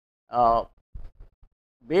uh,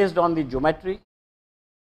 based on the geometry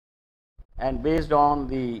and based on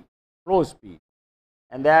the flow speed,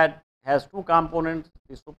 and that has two components: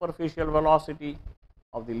 the superficial velocity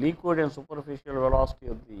of the liquid and superficial velocity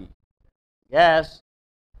of the gas.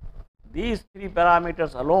 These three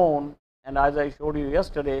parameters alone, and as I showed you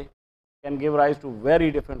yesterday, can give rise to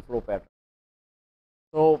very different flow patterns.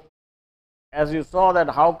 So as you saw that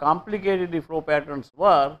how complicated the flow patterns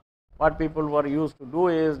were, what people were used to do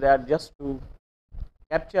is that just to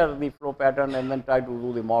capture the flow pattern and then try to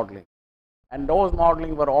do the modeling. And those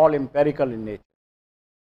modeling were all empirical in nature.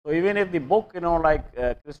 So even if the book, like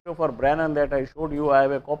Christopher Brennan that I showed you, I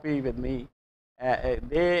have a copy with me. And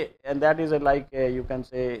that is you can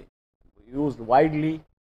say used widely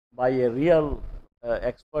by a real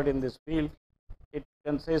expert in this field. It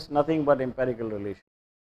consists nothing but empirical relation.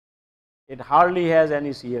 It hardly has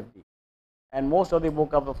any CFD, and most of the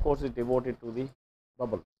book, of course, is devoted to the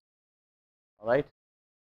bubble. All right.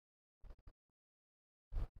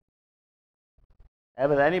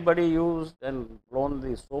 Has anybody used and blown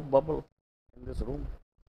the soap bubble in this room?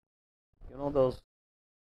 You know those.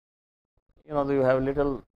 You have a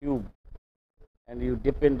little tube, and you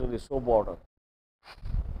dip into the soap water.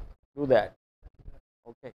 Do that.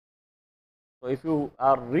 Okay. So if you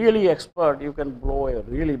are really expert, you can blow a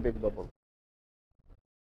really big bubble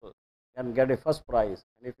and get a first prize.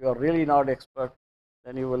 And if you are really not expert,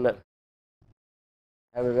 then you will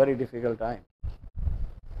have a very difficult time.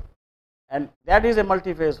 And that is a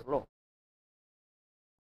multi-phase flow.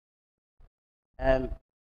 And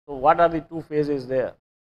so what are the two phases there?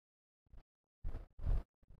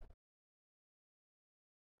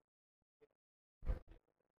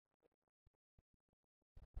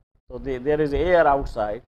 So there is air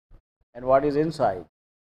outside, and what is inside?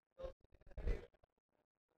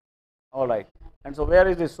 All right. And so where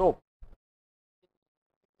is the soap?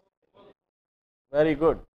 Very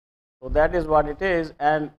good. So that is what it is,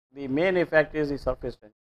 and the main effect is the surface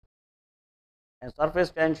tension. And surface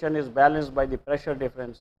tension is balanced by the pressure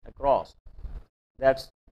difference across.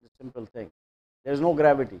 That's the simple thing. There is no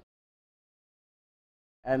gravity.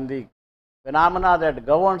 And the phenomena that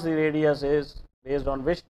governs the radius is based on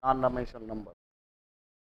which non-dimensional number?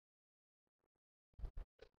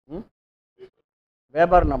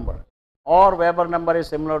 Weber number. Or Weber number is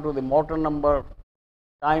similar to the Morton number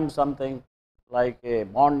times something like a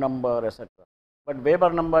Bond number, etc. But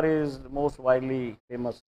Weber number is most widely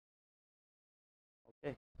famous.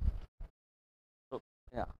 Okay. So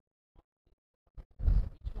yeah.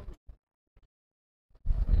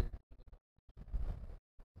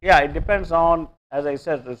 Yeah, it depends on, as I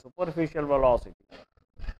said, the superficial velocity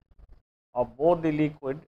of both the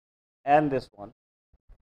liquid and this one.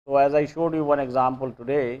 So as I showed you one example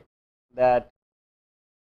today, that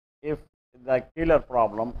if the Taylor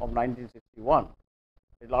problem of 1961,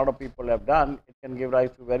 a lot of people have done, it can give rise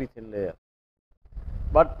to very thin layer.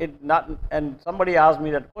 But it not, and somebody asked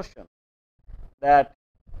me that question, that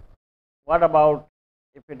what about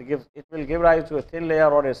if it will give rise to a thin layer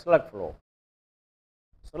or a slug flow.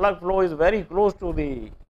 Slug flow is very close to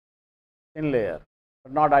the thin layer,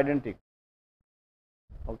 but not identical.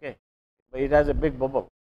 Okay, but it has a big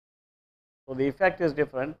bubble, so the effect is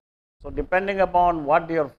different. So depending upon what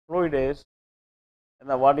your fluid is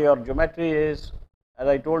and what your geometry is, as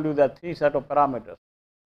I told you, there are three set of parameters,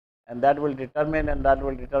 and that will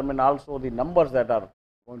determine also the numbers that are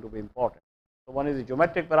going to be important. So one is the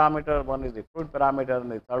geometric parameter, one is the fluid parameter, and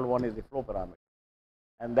the third one is the flow parameter,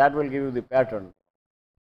 and that will give you the pattern.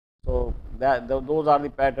 So those are the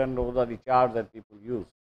pattern, those are the charts that people use.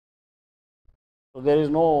 So there is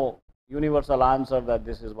no universal answer that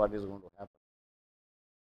this is what is going to happen.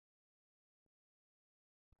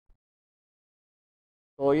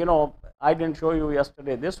 So I didn't show you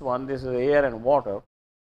yesterday this one. This is air and water.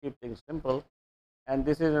 Keep things simple, and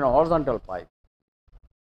this is in a horizontal pipe.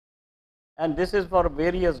 And this is for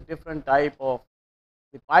various different type of.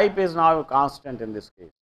 The pipe is now a constant in this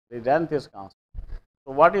case. The length is constant.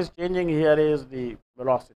 So what is changing here is the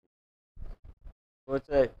velocity. So it's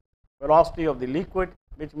a velocity of the liquid,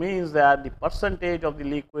 which means that the percentage of the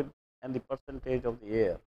liquid and the percentage of the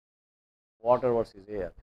air, water versus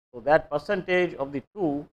air. So that percentage of the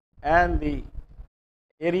two and the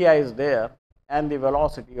area is there and the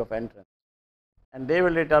velocity of entrance. And they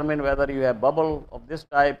will determine whether you have bubble of this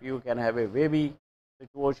type, you can have a wavy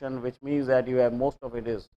situation, which means that you have most of it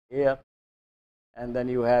is air, and then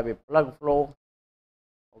you have a plug flow,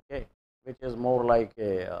 okay, which is more like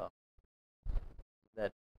a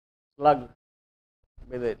that slug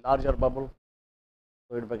with a larger bubble.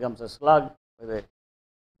 So it becomes a slug with a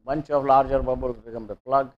bunch of larger bubbles, becomes a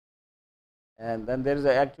plug. And then there is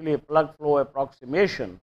actually a plug flow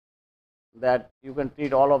approximation that you can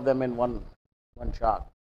treat all of them in one chart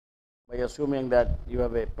by assuming that you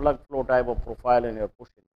have a plug flow type of profile and you're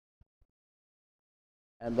pushing.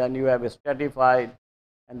 And then you have a stratified,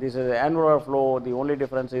 and this is an annular flow. The only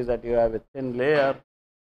difference is that you have a thin layer,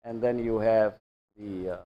 and then you have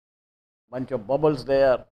the bunch of bubbles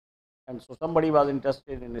there. And so somebody was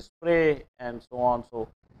interested in spray and so on. So,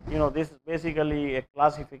 this is basically a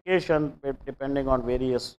classification depending on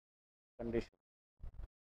various conditions.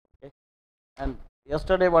 Okay. And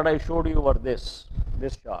yesterday what I showed you were this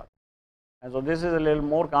chart. And so this is a little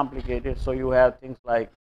more complicated. So you have things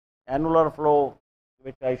like annular flow,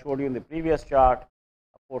 which I showed you in the previous chart,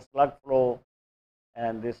 of course slug flow,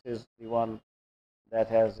 and this is the one that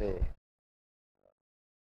has a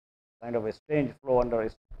kind of a strange flow under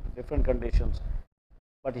different conditions.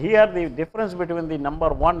 But here the difference between the number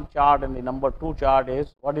 1 chart and the number 2 chart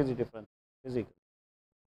is, what is the difference physically?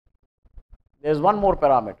 There is one more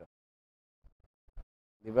parameter.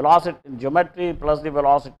 The velocity in geometry plus the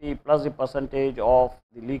velocity plus the percentage of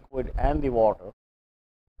the liquid and the water.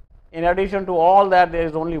 In addition to all that, there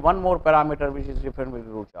is only one more parameter which is different with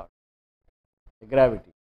the root chart, the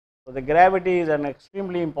gravity. So the gravity is an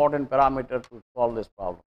extremely important parameter to solve this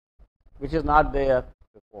problem, which is not there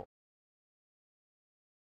before.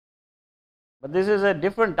 But this is a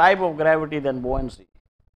different type of gravity than buoyancy.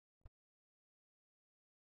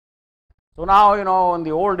 So now, in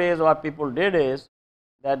the old days, what people did is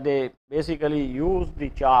that they basically used the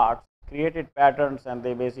charts, created patterns, and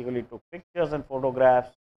they basically took pictures and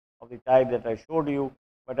photographs of the type that I showed you.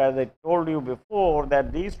 But as I told you before,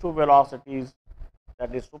 that these two velocities,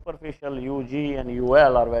 that is superficial UG and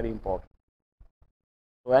UL, are very important.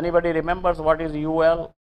 So anybody remembers what is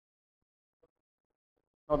UL?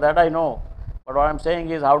 No, that I know. But what I'm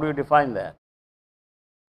saying is, how do you define that?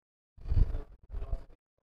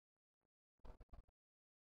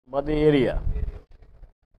 But the area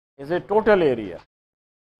is a total area.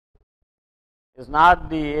 It's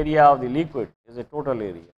not the area of the liquid, it's a total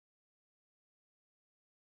area.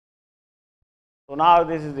 So now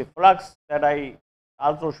this is the flux that I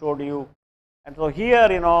also showed you. And so here,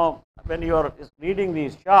 when you are reading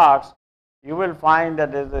these charts, you will find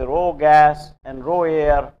that there is a rho gas and rho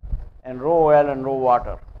air and rho oil and rho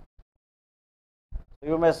water. So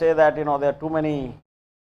you may say that, there are too many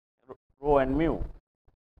rho and mu.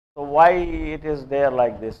 So why it is there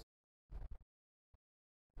like this?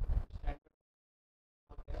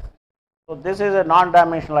 So this is a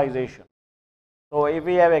non-dimensionalization. So if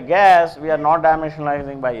we have a gas, we are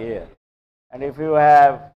non-dimensionalizing by air. And if you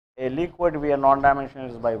have a liquid, we are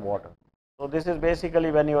non-dimensionalized by water. So this is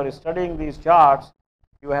basically, when you are studying these charts,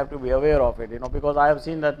 you have to be aware of it, because I have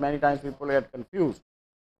seen that many times people get confused,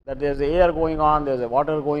 that there is air going on, there is a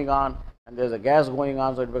water going on, and there is a gas going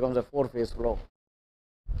on, so it becomes a 4-phase flow.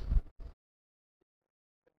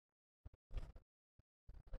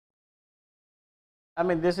 I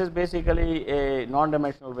mean, this is basically a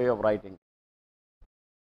non-dimensional way of writing.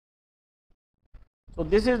 So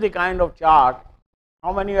this is the kind of chart.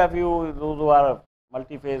 How many of you, those who are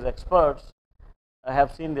multi-phase experts,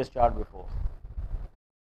 have seen this chart before?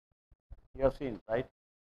 You have seen, right?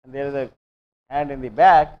 And there is a hand in the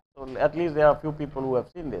back, so at least there are a few people who have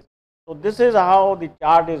seen this. So this is how the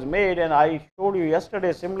chart is made, and I showed you yesterday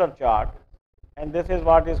a similar chart, and this is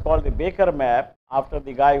what is called the Baker map after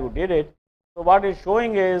the guy who did it. So what it's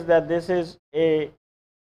showing is that this is a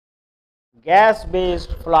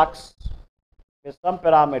gas-based flux with some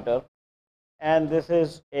parameter, and this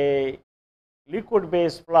is a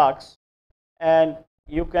liquid-based flux, and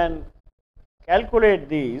you can calculate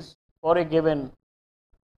these for a given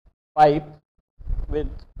pipe with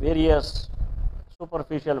various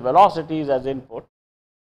superficial velocities as input.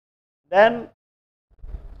 Then,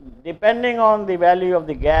 depending on the value of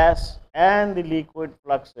the gas and the liquid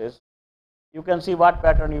fluxes, you can see what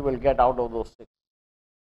pattern you will get out of those 6.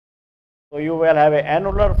 So you will have an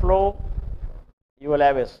annular flow, you will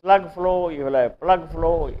have a slug flow, you will have a plug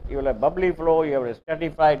flow, you will have bubbly flow, you have a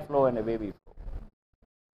stratified flow and a wavy flow.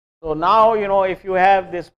 So now, if you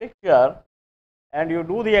have this picture and you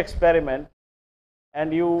do the experiment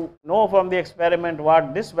and you know from the experiment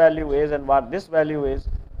what this value is and what this value is,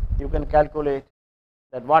 you can calculate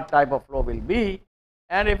that what type of flow will be.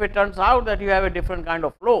 And if it turns out that you have a different kind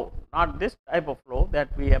of flow, not this type of flow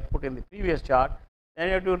that we have put in the previous chart, then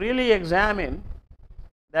you have to really examine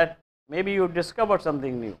that maybe you discovered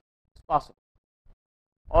something new. It's possible.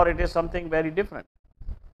 Or it is something very different.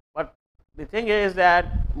 But the thing is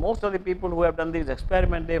that most of the people who have done these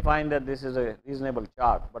experiments, they find that this is a reasonable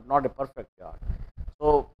chart, but not a perfect chart.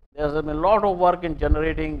 So There's been a lot of work in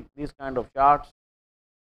generating these kind of charts.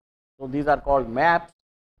 So these are called maps.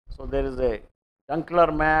 So there is a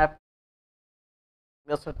Dunkler map,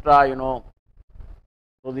 etc.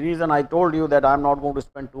 So the reason I told you that I'm not going to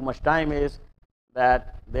spend too much time is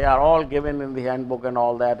that they are all given in the handbook and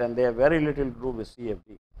all that, and they have very little to do with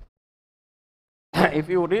CFD. If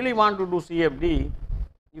you really want to do CFD,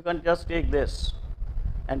 you can just take this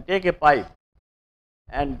and take a pipe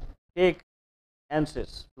and take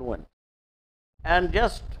ANSYS fluent and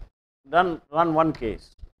just run one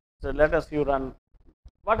case. So let us you run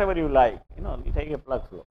whatever you like, you take a plug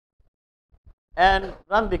flow and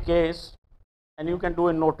run the case, and you can do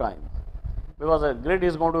in no time, because a grid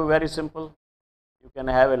is going to be very simple. You can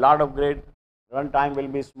have a lot of grid, run time will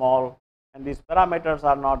be small, and these parameters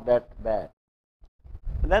are not that bad.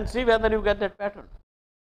 And then see whether you get that pattern.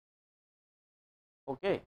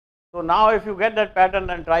 Okay. So now if you get that pattern,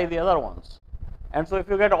 then try the other ones. And so if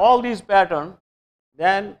you get all these patterns,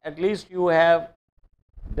 then at least you have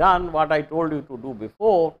done what I told you to do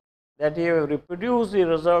before, that you have reproduced the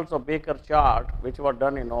results of Baker chart, which were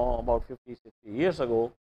done about 50, 60 years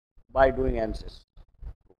ago by doing ANSYS.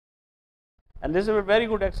 And this is a very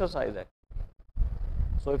good exercise actually.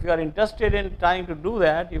 So if you are interested in trying to do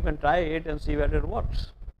that, you can try it and see whether it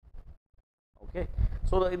works. Okay.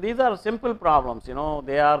 So these are simple problems,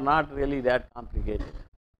 they are not really that complicated.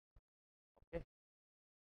 Okay.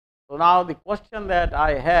 So now the question that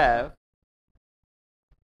I have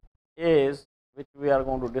is, which we are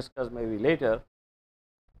going to discuss maybe later,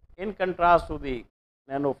 in contrast to the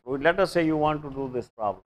nanofluid. Let us say you want to do this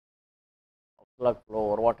problem of plug flow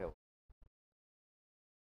or whatever.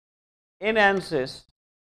 In ANSYS,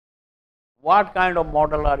 what kind of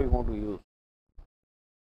model are you going to use?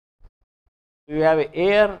 So you have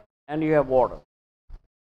air and you have water,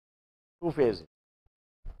 two phases.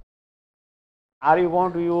 Are you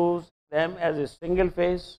going to use them as a single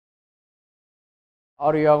phase,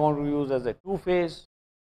 or you are going to use as a two phase?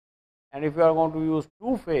 And if you are going to use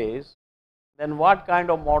two phase, then what kind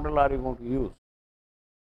of model are you going to use?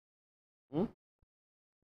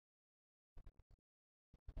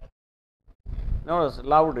 No, it's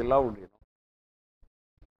loudly.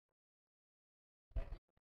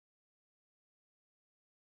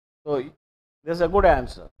 So this is a good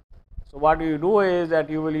answer. So what you do is that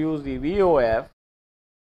you will use the VOF,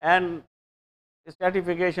 and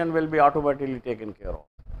stratification will be automatically taken care of.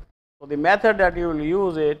 So the method that you will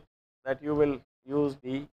use that you will use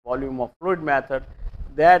the volume of fluid method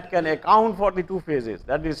that can account for the two phases.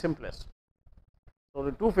 That is simplest. So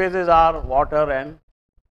the two phases are water and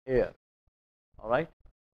air, all right,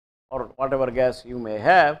 or whatever gas you may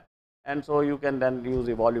have, and so you can then use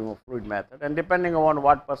the volume of fluid method, and depending on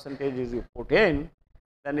what percentages you put in,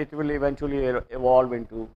 then it will eventually evolve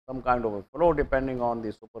into some kind of a flow depending on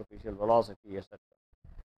the superficial velocity, etc.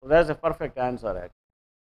 So that's a perfect answer actually.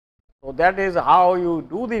 So that is how you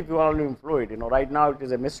do the volume fluid. Right now it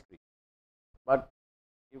is a mystery, but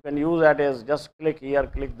you can use that as just click here,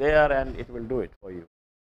 click there, and it will do it for you.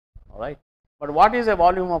 All right. But what is a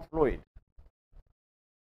volume of fluid?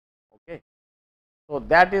 Okay. So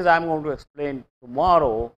that is I am going to explain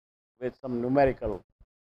tomorrow with some numerical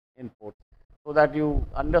input, so that you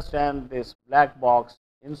understand this black box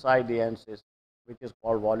inside the ANSYS, which is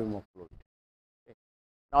called volume of fluid. Okay.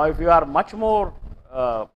 Now, if you are much more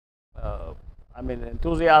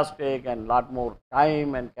enthusiastic and lot more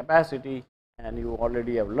time and capacity, and you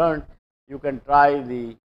already have learned, you can try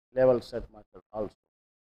the level set method also,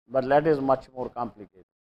 but that is much more complicated.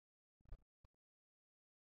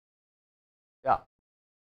 Yeah.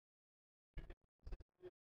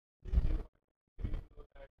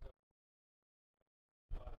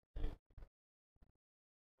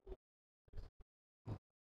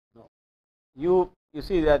 No. You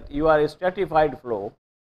see that you are a stratified flow,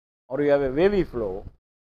 or you have a wavy flow.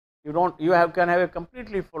 Can have a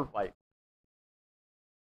completely full pipe.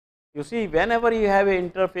 You see, whenever you have an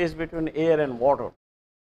interface between air and water,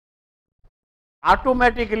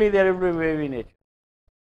 automatically there will be wavy nature.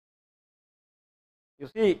 You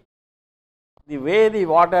see, the way the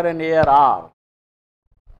water and air are,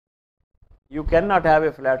 you cannot have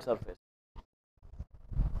a flat surface.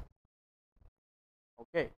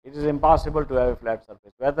 Okay, it is impossible to have a flat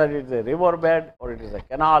surface, whether it is a river bed or it is a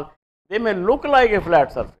canal. They may look like a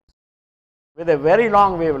flat surface with a very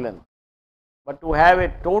long wavelength, but to have a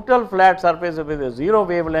total flat surface with a zero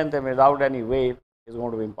wavelength and without any wave is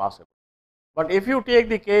going to be impossible. But if you take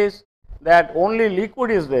the case that only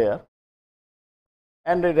liquid is there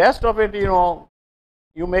and the rest of it,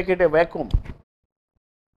 you make it a vacuum,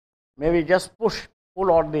 maybe just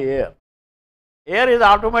pull out the air. Air is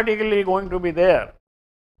automatically going to be there,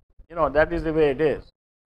 that is the way it is.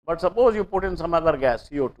 But suppose you put in some other gas,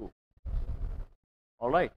 CO2, all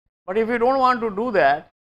right. But if you don't want to do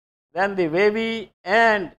that, then the wavy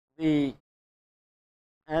and the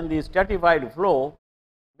stratified flow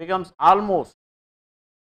becomes almost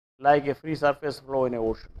like a free surface flow in an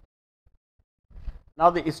ocean. Now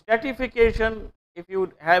the stratification, if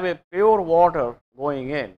you have a pure water going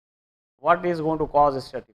in, what is going to cause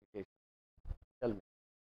stratification? Tell me.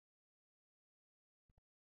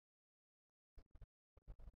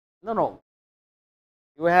 No.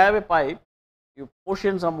 You have a pipe, you push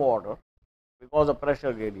in some water because of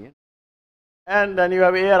pressure gradient, and then you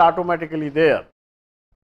have air automatically there,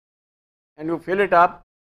 and you fill it up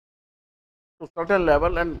to certain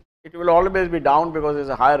level, and it will always be down because it's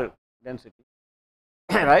a higher density,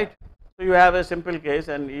 right? So you have a simple case,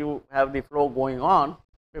 and you have the flow going on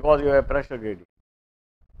because you have pressure gradient,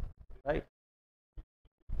 right?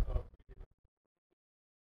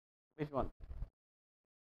 Which one?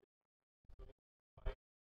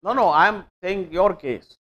 No, I am saying your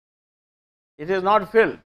case. It is not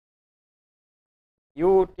filled.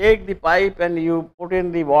 You take the pipe and you put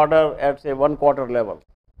in the water at say 1/4 level.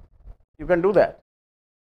 You can do that.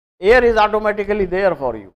 Air is automatically there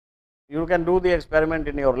for you. You can do the experiment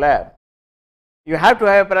in your lab. You have to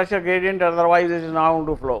have pressure gradient, otherwise it is not going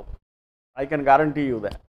to flow. I can guarantee you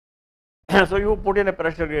that. So you put in a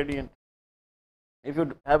pressure gradient. If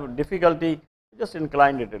you have difficulty, just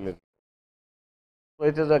incline it a little. So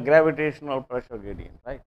it is a gravitational pressure gradient,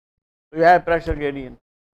 right? So you have pressure gradient.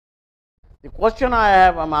 The question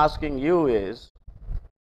I'm asking you is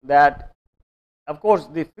that, of course,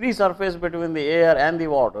 the free surface between the air and the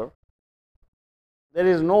water, there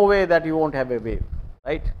is no way that you won't have a wave,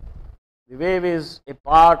 right? The wave is a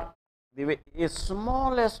part, a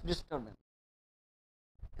smallest disturbance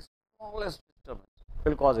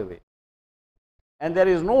will cause a wave. And there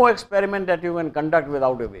is no experiment that you can conduct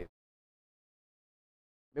without a wave,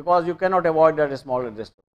 because you cannot avoid that smallest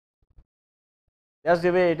disturbance. That's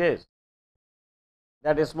the way it is.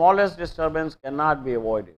 That smallest disturbance cannot be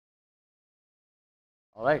avoided.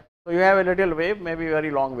 All right. So you have a little wave, maybe very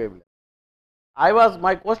long wavelength.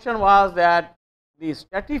 My question was that the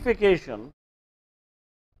stratification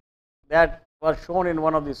that was shown in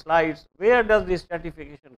one of the slides, where does the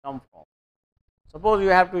stratification come from? Suppose you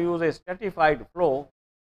have to use a stratified flow,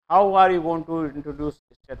 how are you going to introduce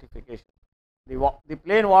stratification? The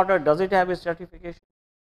plain water, does it have a stratification?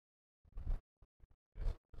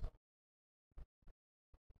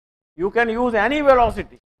 You can use any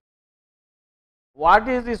velocity. What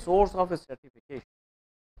is the source of a stratification?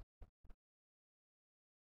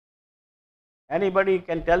 Anybody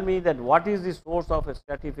can tell me that what is the source of a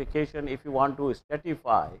stratification if you want to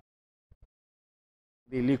stratify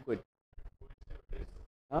the liquid?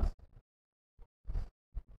 Huh?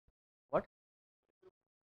 What?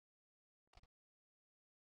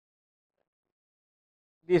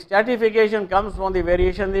 The stratification comes from the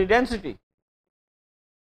variation in the density.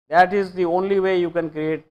 That is the only way you can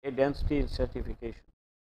create a density stratification.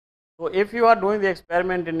 So if you are doing the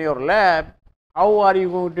experiment in your lab, how are you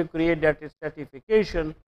going to create that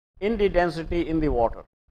stratification in the density in the water?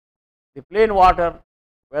 The plain water,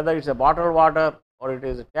 whether it's a bottled water or it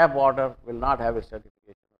is a tap water, will not have a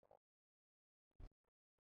stratification at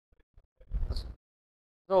all.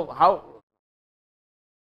 So how?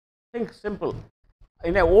 Think simple.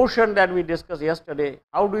 In an ocean that we discussed yesterday,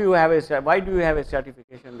 why do you have a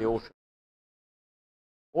stratification in the ocean?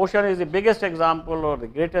 Ocean is the biggest example or the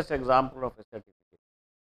greatest example of a stratification.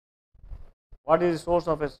 What is the source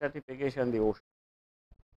of a stratification in the ocean?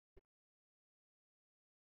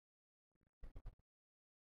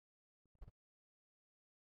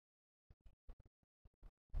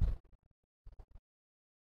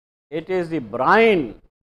 It is the brine.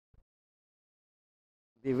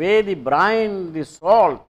 The way the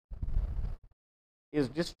salt is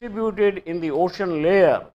distributed in the ocean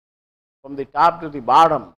layer from the top to the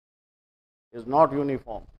bottom is not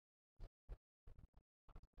uniform.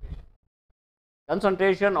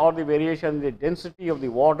 Concentration or the variation in the density of the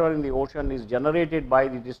water in the ocean is generated by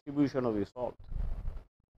the distribution of the salt.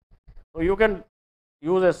 So you can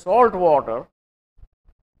use a salt water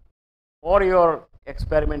for your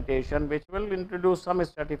experimentation, which will introduce some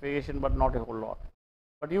stratification but not a whole lot.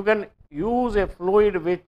 But you can use a fluid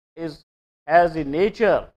which has the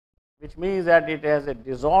nature, which means that it has a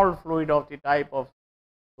dissolved fluid of the type of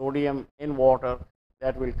sodium in water,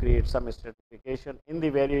 that will create some stratification in the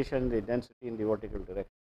variation in the density in the vertical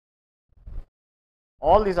direction.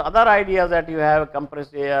 All these other ideas that you have,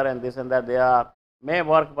 compressed air and this and that, they may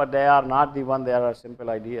work, but they are not the one. They are simple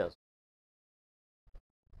ideas,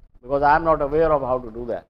 because I am not aware of how to do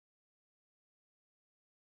that.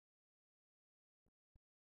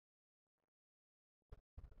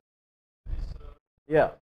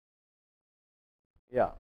 Yeah,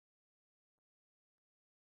 yeah.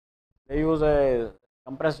 They use a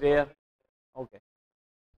compressed air. Okay,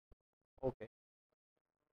 okay.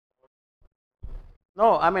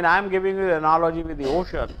 No, I mean, I am giving you the analogy with the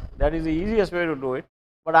ocean. That is the easiest way to do it.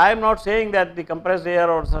 But I am not saying that the compressed air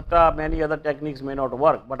or etc. many other techniques may not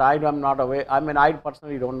work. But I am not aware. I mean, I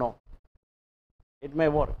personally don't know. It may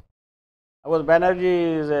work. Because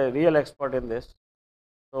Banerjee is a real expert in this,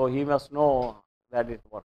 so he must know that it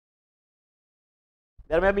works.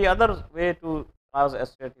 There may be other way to cause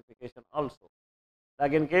acidification also.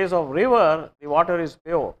 Like in case of river, the water is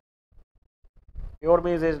pure. Pure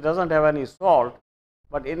means it doesn't have any salt.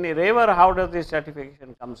 But in the river, how does this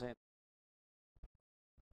acidification comes in?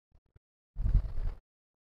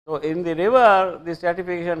 So in the river, the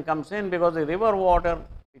stratification comes in because the river water,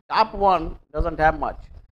 the top one doesn't have much,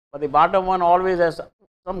 but the bottom one always has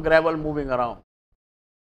some gravel moving around.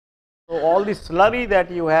 So all the slurry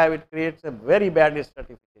that you have, it creates a very bad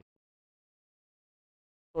stratification.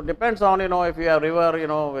 So depends on, if you have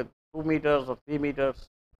river, with 2 meters or 3 meters,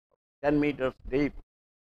 10 meters deep,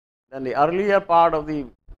 then the earlier part of the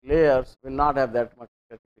layers will not have that much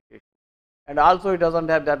stratification, and also it doesn't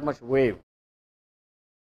have that much wave.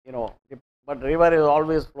 you know but river is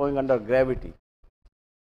always flowing under gravity.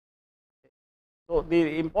 So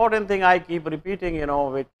the important thing I keep repeating,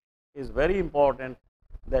 which is very important,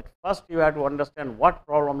 that first you have to understand what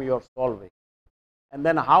problem you are solving, and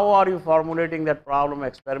then how are you formulating that problem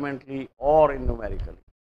experimentally or in numerically,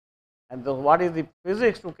 and what is the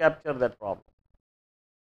physics to capture that problem,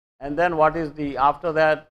 and then what is the after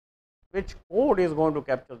that which code is going to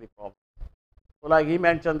capture the problem. So like he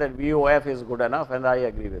mentioned that VOF is good enough, and I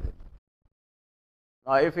agree with him.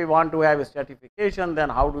 Now, if we want to have a stratification, then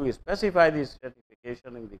how do we specify the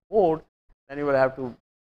stratification in the code? Then you will have to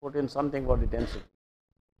put in something for the density.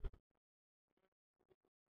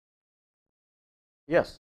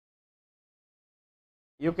 Yes,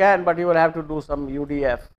 you can, but you will have to do some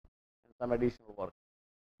UDF and some additional work.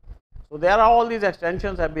 So there are all these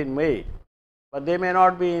extensions have been made, but they may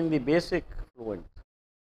not be in the basic fluent.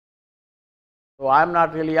 So I am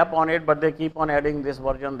not really up on it, but they keep on adding this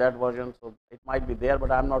version, that version. So it might be there, but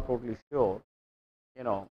I am not totally sure.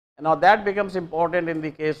 And now that becomes important in the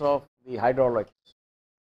case of the hydraulics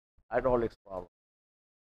problem.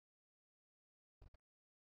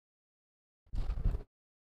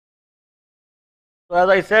 So as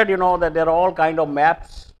I said, that there are all kind of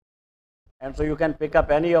maps, and so you can pick up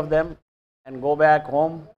any of them and go back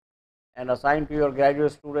home and assign to your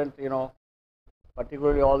graduate student.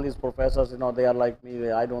 Particularly all these professors, they are like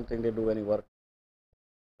me. I don't think they do any work,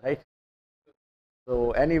 right?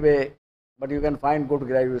 So anyway, but you can find good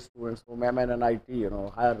graduate students from MM and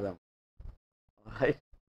IT, hire them, right?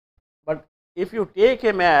 But if you take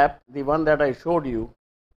a map, the one that I showed you,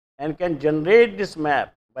 and can generate this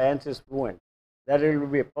map by ANSYS Fluent, that it will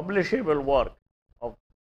be a publishable work of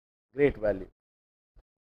great value.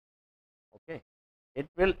 Okay, it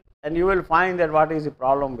will, and you will find that what is the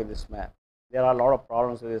problem with this map. There are a lot of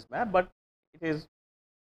problems with this map, but it is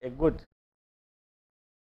a good,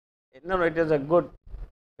 it is a good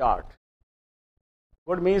chart.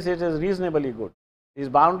 Good means it is reasonably good. These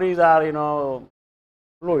boundaries are,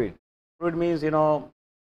 fluid. Fluid means,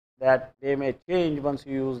 that they may change once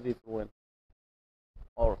you use the fluent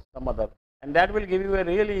or some other, and that will give you a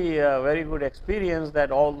really very good experience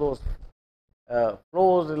that all those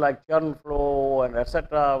flows like churn flow and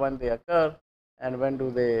etc. when they occur and when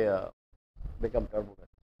do they become turbulent.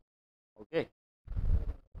 Okay,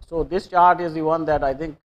 so this chart is the one that I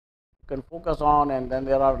think you can focus on, and then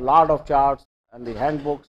there are a lot of charts and the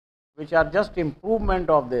handbooks which are just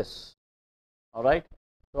improvement of this. All right,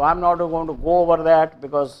 so I'm not going to go over that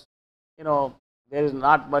because there is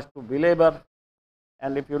not much to belabor.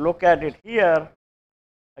 And if you look at it here,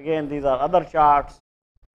 again these are other charts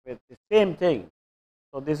with the same thing.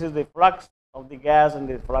 So this is the flux of the gas and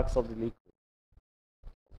the flux of the liquid.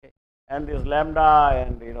 Okay. And this lambda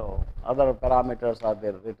and other parameters are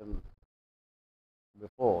there written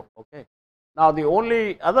before. Okay. Now the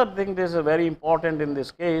only other thing that is very important in this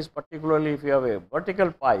case, particularly if you have a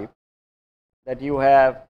vertical pipe, that you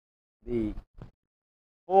have the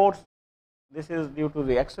force. This is due to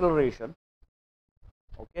the acceleration.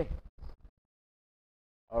 Okay.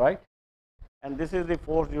 All right. And this is the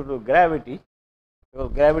force due to gravity,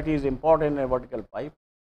 because gravity is important in a vertical pipe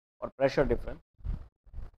or pressure difference.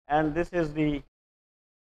 And this is the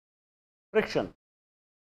friction.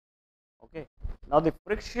 Okay. Now the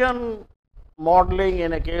friction modeling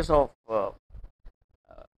in a case of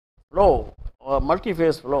flow or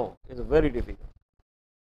multi-phase flow is very difficult,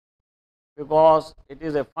 because it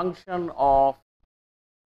is a function of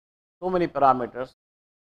so many parameters.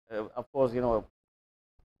 Of course, the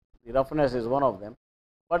roughness is one of them.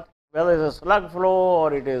 But whether it's a slug flow,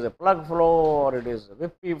 or it is a plug flow, or it is a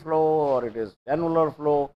wispy flow, or it is annular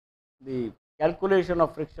flow, the calculation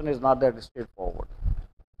of friction is not that straightforward,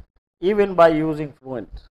 even by using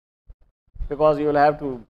fluent, because you will have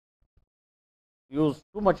to use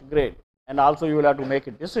too much grade, and also you will have to make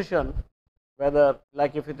a decision whether,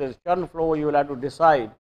 like if it is churn flow, you will have to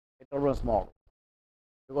decide a turbulence model,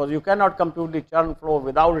 because you cannot compute the churn flow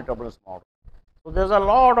without a turbulence model. So there's a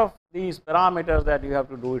lot of these parameters that you have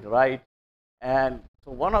to do it right. And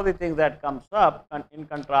so one of the things that comes up, and in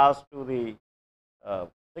contrast to the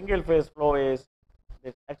single phase flow, is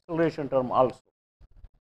this acceleration term also.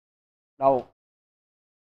 Now,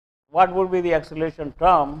 what would be the acceleration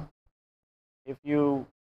term if you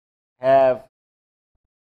have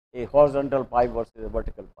a horizontal pipe versus a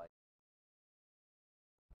vertical pipe?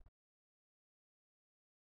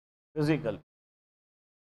 Physically,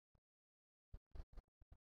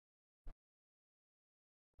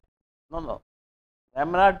 no.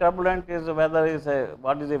 Laminar turbulent is whether is a,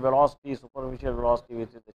 what is the velocity, superficial velocity, which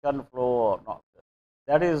is the churn flow or not.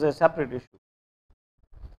 That is a separate issue.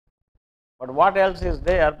 But what else is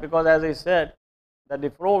there? Because as I said, that the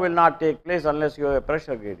flow will not take place unless you have a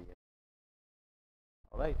pressure gradient.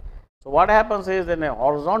 All right. So what happens is, in a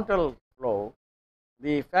horizontal flow,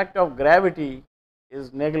 the effect of gravity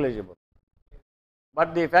is negligible,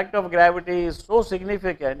 but the effect of gravity is so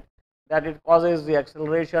significant that it causes the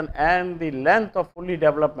acceleration and the length of fully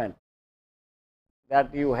development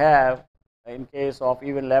that you have in case of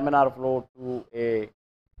even laminar flow to a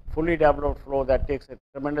fully developed flow that takes a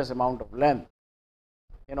tremendous amount of length.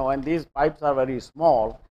 And these pipes are very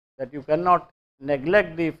small, that you cannot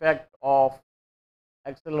neglect the effect of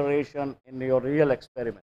acceleration in your real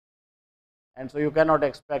experiment, and so you cannot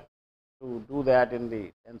expect to do that in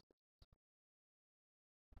the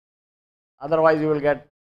otherwise you will get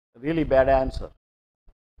really bad answer,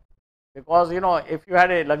 because if you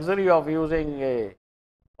had a luxury of using a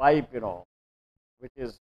pipe which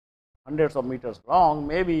is hundreds of meters long,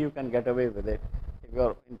 maybe you can get away with it if you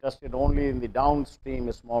are interested only in the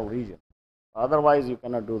downstream small region. Otherwise you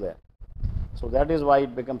cannot do that. So that is why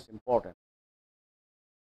it becomes important.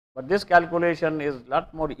 But this calculation is a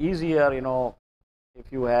lot more easier if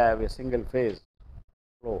you have a single phase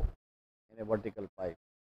flow in a vertical pipe.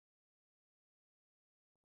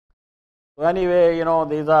 So anyway,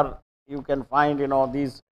 these are, you can find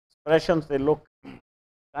these expressions, they look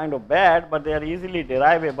kind of bad, but they are easily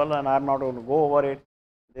derivable, and I am not going to go over it.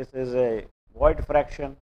 This is a void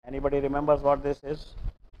fraction. Anybody remembers what this is?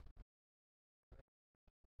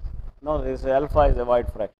 No, this alpha is a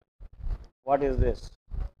void fraction. What is this?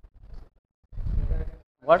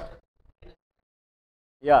 What?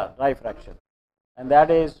 Yeah, dry fraction, and that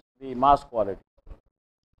is the mass quality.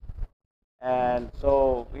 And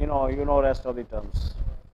so rest of the terms.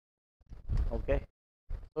 Okay,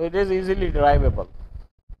 so it is easily derivable.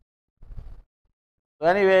 So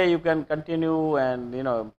anyway, you can continue, and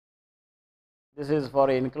this is for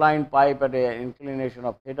an inclined pipe at an inclination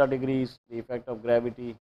of theta degrees, the effect of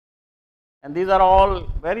gravity. And these are all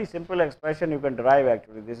very simple expression you can derive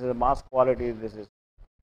actually. This is a mass quality, this is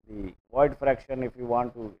the void fraction if you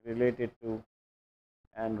want to relate it to,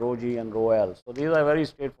 and rho g and rho l. So these are very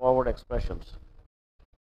straightforward expressions.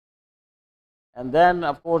 And then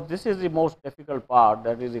of course this is the most difficult part,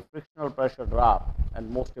 that is the frictional pressure drop, and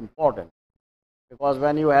most important, because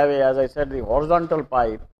when you have a, as I said, the horizontal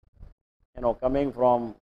pipe coming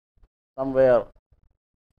from somewhere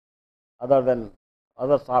other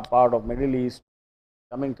part of Middle East,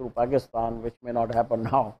 coming through Pakistan, which may not happen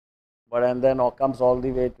now, but and then comes all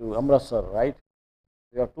the way to Amritsar, right?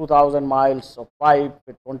 You have 2,000 miles of pipe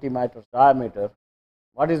with 20 meters diameter.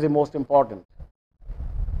 What is the most important?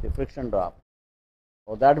 The friction drop.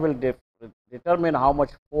 So that will determine how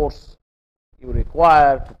much force you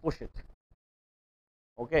require to push it.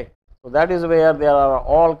 Okay, so that is where there are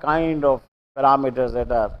all kind of parameters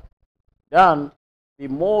that are done. The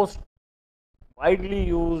most widely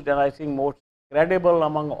used, and I think most credible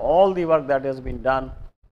among all the work that has been done,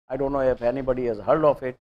 I don't know if anybody has heard of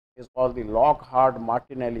it, is called the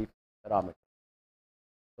Lockhart-Martinelli parameter.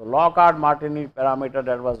 So Lockhart-Martinelli parameter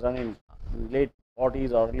that was done in late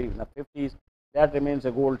 40s or early 50s, that remains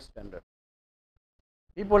a gold standard.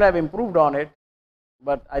 People have improved on it,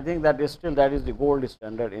 but I think that is still, that is the gold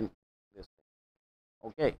standard in this thing.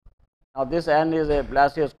 Okay. Now this n is a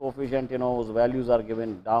Blasius coefficient, whose values are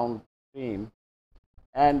given downstream,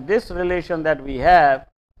 and this relation that we have,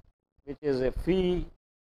 which is a phi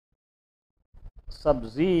sub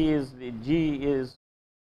z, is the g is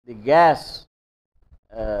the gas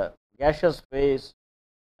gaseous phase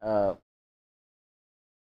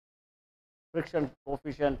friction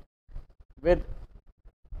coefficient with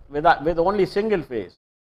with only single phase,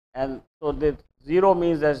 and so the 0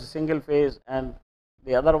 means there's a single phase, and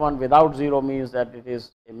the other one without 0 means that it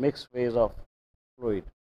is a mixed phase of fluid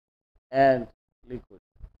and liquid,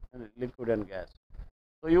 and gas.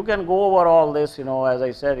 So you can go over all this, as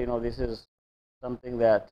I said, this is something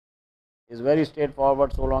that is very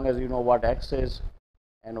straightforward so long as you know what X is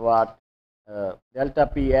and what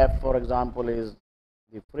delta PF, for example, is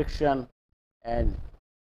the friction, and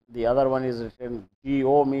the other one is written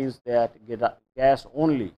GO means that gas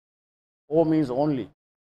only, O means only.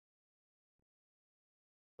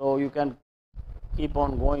 So you can keep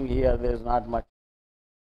on going here, there is not much,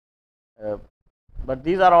 but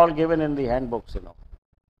these are all given in the handbooks, So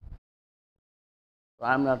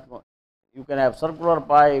I'm not, you can have circular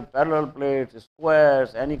pipe, parallel plates,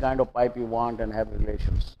 squares, any kind of pipe you want and have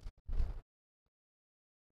relations.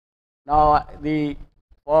 Now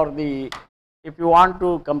if you want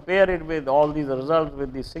to compare it with all these results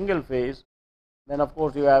with the single phase, then of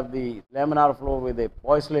course you have the laminar flow with a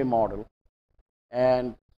Poiseuille model,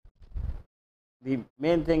 and the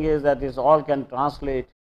main thing is that this all can translate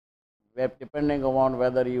depending upon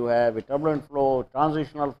whether you have a turbulent flow,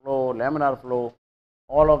 transitional flow, laminar flow.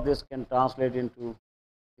 All of this can translate into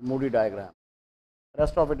the Moody diagram. The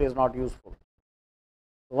rest of it is not useful.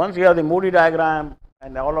 So once you have the Moody diagram,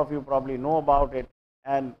 and all of you probably know about it,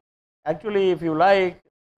 and actually if you like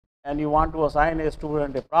and you want to assign a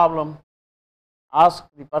student a problem, ask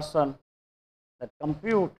the person that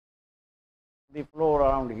compute the flow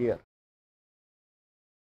around here.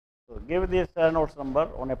 So give this Reynolds number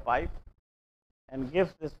on a pipe and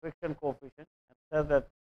gives this friction coefficient and says that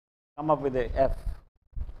come up with a F,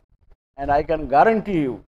 and I can guarantee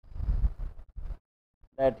you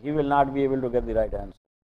that he will not be able to get the right answer,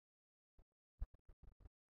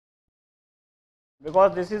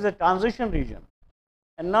 because this is a transition region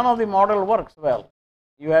and none of the model works well.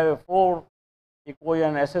 You have a 4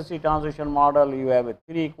 equation SSC transition model, you have a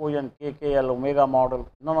 3 equation KKL omega model,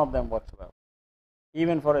 none of them works well,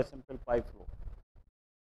 even for a simple pipe flow.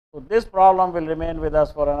 So this problem will remain with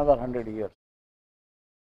us for another 100 years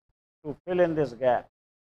to fill in this gap.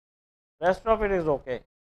 Rest of it is okay.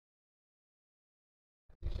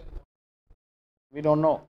 We don't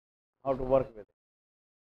know how to work with it.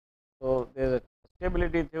 So there's a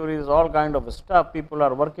stability theories, all kind of stuff people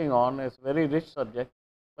are working on. It's a very rich subject,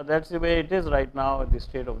 but that's the way it is right now at the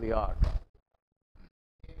state of the art.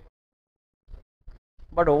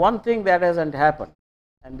 But one thing that hasn't happened,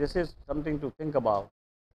 and this is something to think about,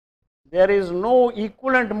 there is no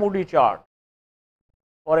equivalent Moody chart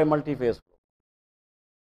for a multiphase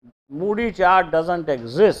flow. Moody chart doesn't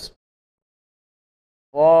exist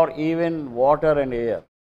for even water and air,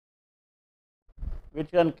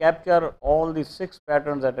 which can capture all the 6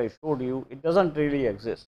 patterns that I showed you. It doesn't really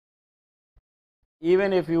exist,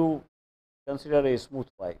 even if you consider a smooth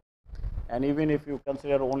pipe, and even if you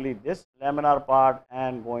consider only this laminar part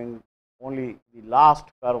and going only the last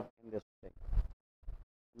curve in this thing,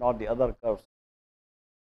 not the other curves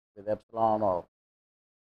with epsilon or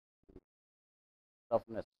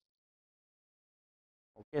toughness.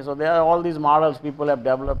 Okay, so there are all these models people have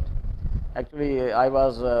developed. Actually, I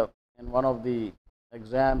was in one of the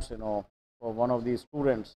exams, for one of these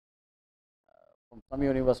students from some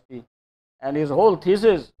university, and his whole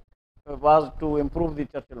thesis was to improve the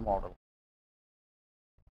Churchill model,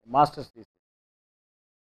 master's thesis,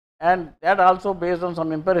 and that also based on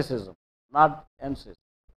some empiricism, not emphasis.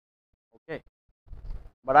 Okay,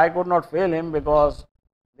 but I could not fail him because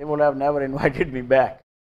they would have never invited me back.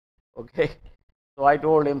 Okay, so I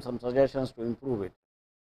told him some suggestions to improve it.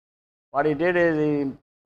 What he did is he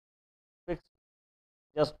fixed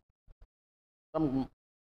just some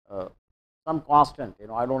constant,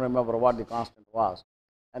 I don't remember what the constant was,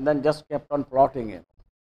 and then just kept on plotting it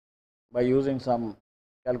by using some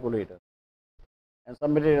calculator and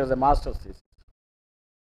submitted it as a master's thesis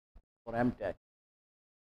for MTech.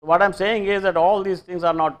 So what I'm saying is that all these things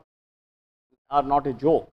are not a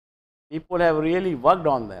joke. People have really worked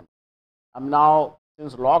on them. Now,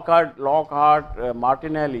 since Lockhart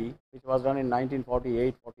Martinelli, which was done in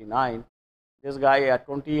 1948-49, this guy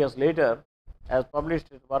 20 years later has published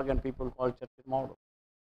his work, and people call it Churchill model.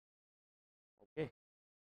 Okay,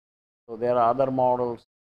 so there are other models.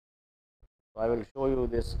 So I will show you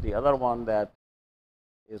the other one that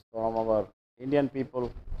is from our Indian people.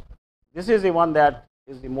 This is the one that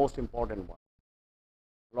is the most important one,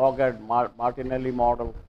 Lockhart Martinelli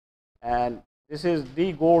model, and this is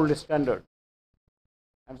the gold standard.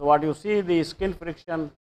 And so what you see, the skin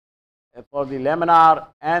friction for the laminar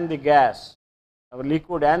and the gas,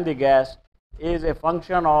 liquid and the gas, is a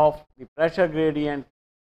function of the pressure gradient,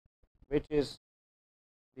 which is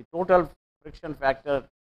the total friction factor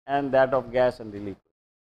and that of gas and the liquid.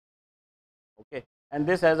 Okay, and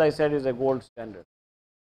this, as I said, is a gold standard.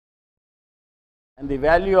 And the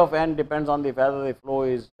value of n depends on the whether the flow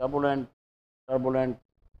is turbulent, turbulent,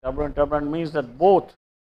 turbulent. Turbulent means that both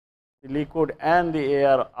the liquid and the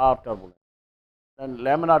air are turbulent. Then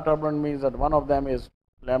laminar turbulent means that one of them is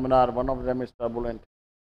laminar, one of them is turbulent,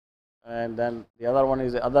 and then the other one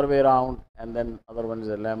is the other way around, and then other one is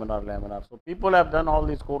a laminar. So people have done all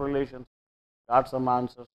these correlations, got some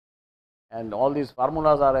answers, and all these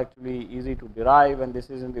formulas are actually easy to derive, and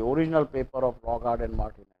this is in the original paper of Lockhart and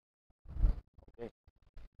Martin. Okay,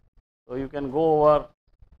 so you can go over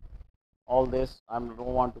all this. I don't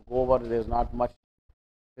want to go over. There's not much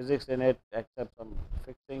physics in it except some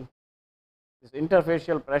fixing. This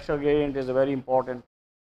interfacial pressure gradient is very important.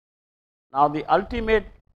 Now the ultimate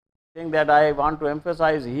thing that I want to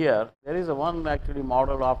emphasize here, there is a one actually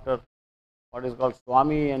model after what is called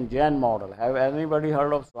Swami and Jain model. Have anybody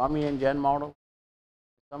heard of Swami and Jain model?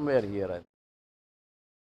 Somewhere here, I think.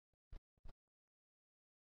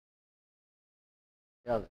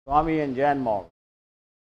 Yeah, Swami and Jain model.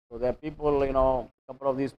 So there are people, a couple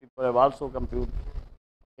of these people have also computed,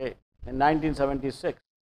 okay, in 1976.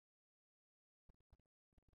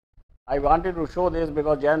 I wanted to show this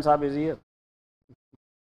because Jain Saab is here.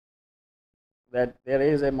 That there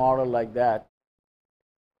is a model like that.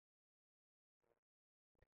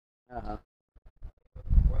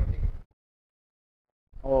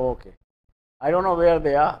 Oh, okay. I don't know where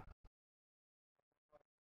they are.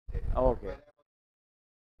 Okay.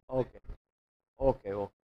 Okay. Okay. Okay.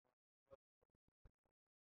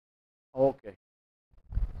 Okay.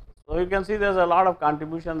 So you can see there's a lot of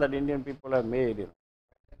contribution that Indian people have made.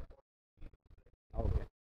 Okay.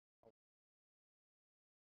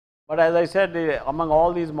 But as I said, among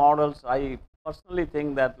all these models, I personally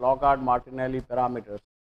think that Lockhart-Martinelli parameters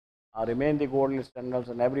remain the gold standards,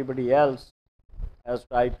 and everybody else has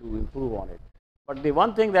tried to improve on it. But the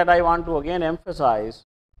one thing that I want to again emphasize,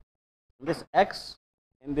 this x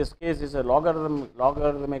in this case is a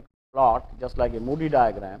logarithmic plot, just like a Moody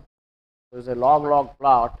diagram. So it's a log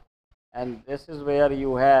plot, and this is where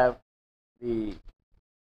you have the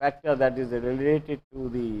factor that is related to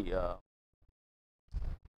the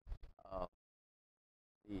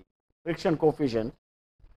friction coefficient,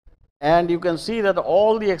 and you can see that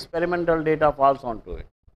all the experimental data falls onto it.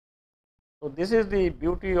 So this is the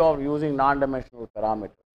beauty of using non-dimensional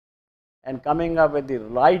parameters and coming up with the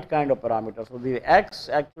right kind of parameter. So the x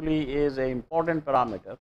actually is an important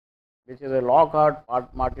parameter, which is a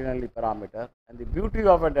Lockhart-Martinelli parameter, and the beauty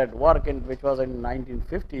of it at work, which was in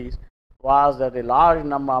 1950s, was that a large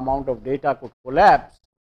amount of data could collapse,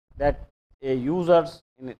 that a users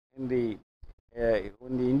in the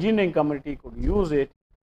engineering community could use it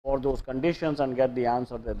for those conditions and get the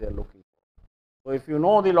answer that they are looking for. So if you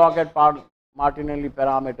know the Lockhart-Martinelli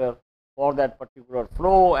parameter for that particular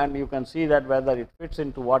flow, and you can see that whether it fits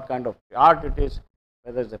into what kind of chart it is,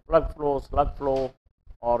 whether it's a plug flow, slug flow,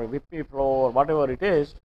 or a Whippy flow, or whatever it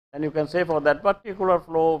is, then you can say for that particular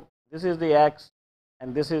flow, this is the x,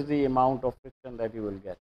 and this is the amount of friction that you will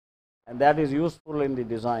get, and that is useful in the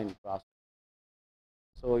design process.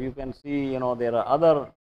 So you can see, there are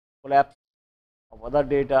other collapse of other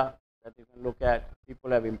data that you can look at.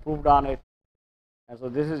 People have improved on it, and so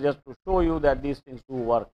this is just to show you that these things do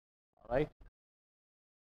work. All right.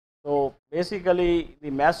 So basically,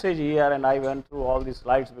 the message here, and I went through all these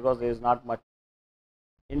slides because there is not much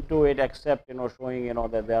into it except showing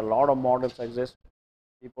that there are a lot of models exist.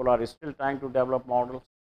 People are still trying to develop models,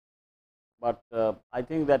 but I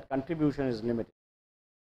think that contribution is limited,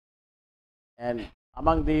 and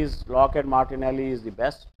among these, Lockhart-Martinelli is the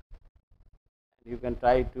best. You can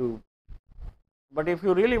try to, but if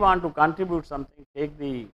you really want to contribute something, take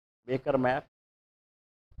the Baker map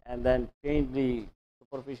and then change the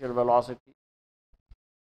superficial velocity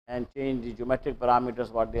and change the geometric parameters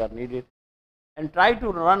what they are needed, and try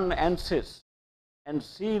to run ANSYS and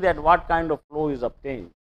see that what kind of flow is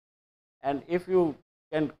obtained. And if you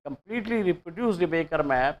can completely reproduce the Baker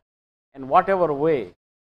map in whatever way,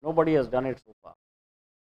 nobody has done it so far.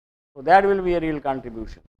 So that will be a real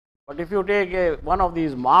contribution. But if you take one of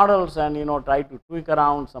these models and try to tweak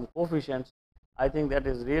around some coefficients, I think that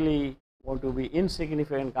is really going to be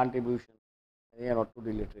insignificant contribution to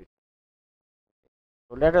the literature.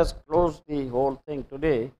 So let us close the whole thing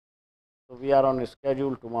today. So we are on a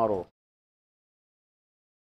schedule tomorrow.